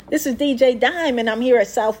This is DJ Dime, and I'm here at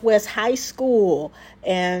Southwest High School,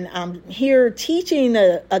 and I'm here teaching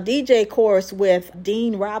a DJ course with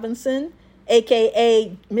Dean Robinson, a.k.a.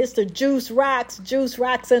 Mr. Juice Rocks. Juice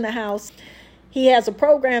Rocks in the house. He has a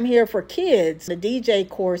program here for kids, a DJ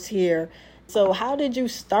course here. So how did you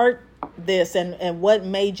start this, and what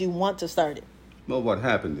made you want to start it? Well, what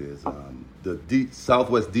happened is the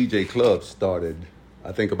Southwest DJ Club started,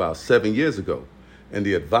 I think, about 7 years ago, and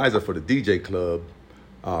the advisor for the DJ Club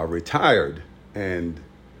retired, and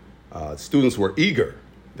students were eager.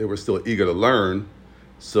 They were still eager to learn.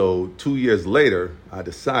 So 2 years later, I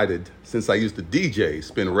decided, since I used to DJ,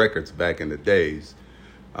 spin records back in the days,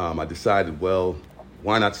 I decided, well,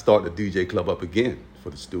 why not start the DJ Club up again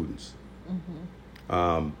for the students?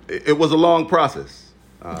 Mm-hmm. It was a long process.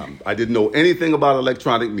 I didn't know anything about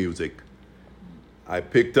electronic music. I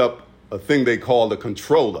picked up a thing they called a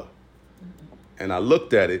controller, and I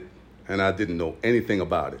looked at it, and I didn't know anything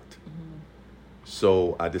about it. Mm-hmm.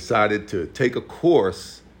 So I decided to take a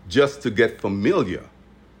course just to get familiar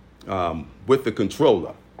with the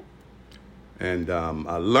controller. And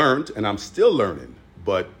I learned, and I'm still learning.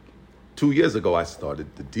 But 2 years ago, I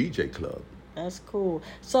started the DJ Club. That's cool.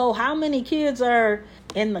 So how many kids are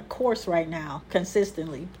in the course right now,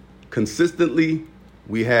 consistently? Consistently,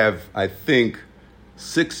 we have, I think,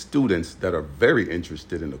 6 students that are very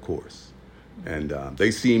interested in the course. And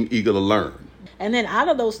they seem eager to learn. And then out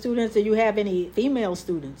of those students, do you have any female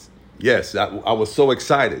students? Yes, I was so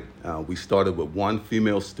excited. We started with 1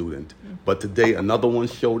 female student, but today another one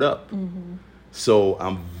showed up. Mm-hmm. So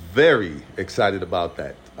I'm very excited about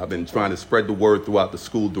that. I've been trying to spread the word throughout the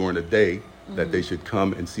school during the day that they should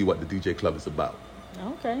come and see what the DJ Club is about.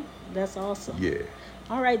 Okay, that's awesome. Yeah.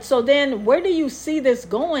 All right, so then where do you see this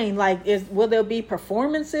going? Like, will there be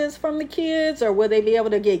performances from the kids, or will they be able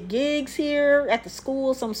to get gigs here at the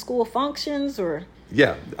school, some school functions, or?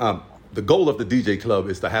 Yeah, the goal of the DJ Club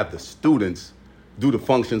is to have the students do the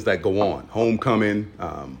functions that go on. Homecoming,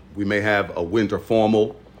 we may have a winter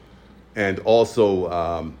formal, and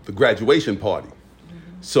also the graduation party. Mm-hmm.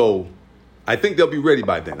 So I think they'll be ready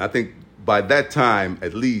by then. I think by that time,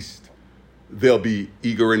 at least, they'll be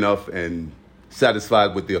eager enough and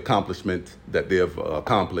satisfied with the accomplishment that they have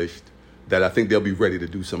accomplished, that I think they'll be ready to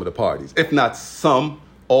do some of the parties. If not some,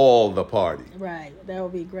 all the party. Right, that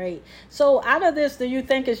would be great. So out of this, do you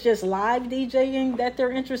think it's just live DJing that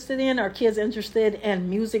they're interested in? Are kids interested in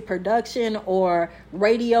music production or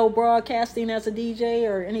radio broadcasting as a DJ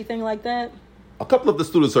or anything like that? A couple of the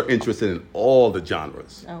students are interested in all the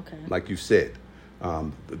genres. Okay. Like you said.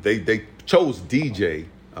 They chose DJ,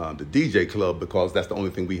 the DJ Club, because that's the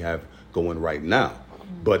only thing we have going right now.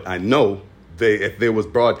 Mm-hmm. But I know if there was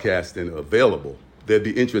broadcasting available, they'd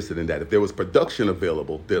be interested in that. If there was production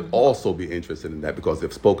available, they'd also be interested in that, because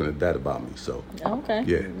they've spoken to that about me. So, okay,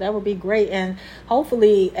 yeah, that would be great. And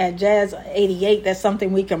hopefully at Jazz 88, that's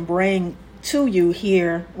something we can bring to you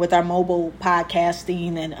here with our mobile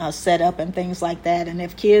podcasting and setup and things like that. And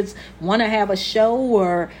if kids want to have a show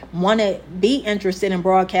or want to be interested in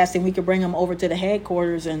broadcasting, we could bring them over to the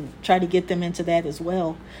headquarters and try to get them into that as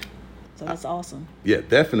well. So that's awesome. Yeah,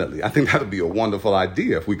 definitely. I think that would be a wonderful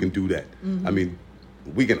idea if we can do that. Mm-hmm. I mean,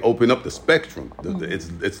 we can open up the spectrum.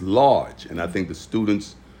 Mm-hmm. It's large, and I think the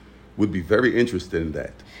students would be very interested in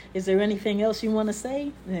that. Is there anything else you want to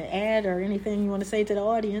say, add, or anything you want to say to the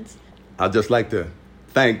audience? I'd just like to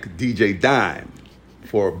thank DJ Dime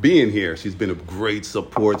for being here. She's been a great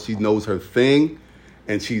support. She knows her thing,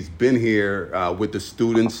 and she's been here with the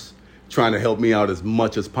students, trying to help me out as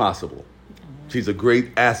much as possible. She's a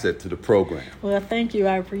great asset to the program. Well, thank you.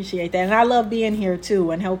 I appreciate that. And I love being here,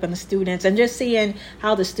 too, and helping the students. And just seeing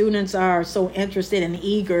how the students are so interested and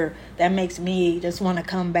eager, that makes me just want to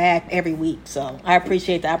come back every week. So I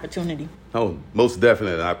appreciate the opportunity. Oh, most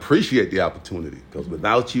definitely. I appreciate the opportunity, because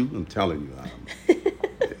without you, I'm telling you,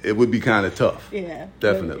 it would be kind of tough. Yeah.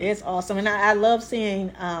 Definitely. It's awesome. And I love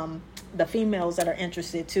seeing the females that are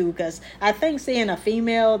interested, too, because I think seeing a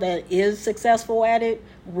female that is successful at it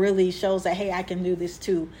really shows that, hey, I can do this,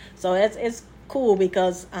 too. So it's cool,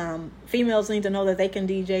 because females need to know that they can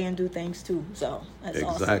DJ and do things, too. So that's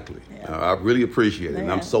awesome. Exactly. Yeah. I really appreciate it. And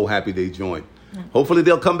I'm so happy they joined. Hopefully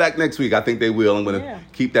they'll come back next week. I think they will. I'm going to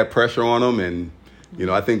keep that pressure on them. And,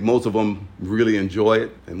 I think most of them really enjoy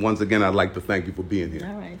it. And once again, I'd like to thank you for being here.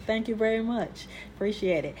 All right. Thank you very much.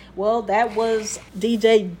 Appreciate it. Well, that was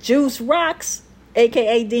DJ Juice Rocks,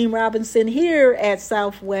 a.k.a. Dean Robinson, here at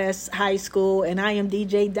Southwest High School. And I am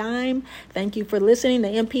DJ Dime. Thank you for listening to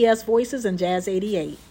MPS Voices and Jazz 88.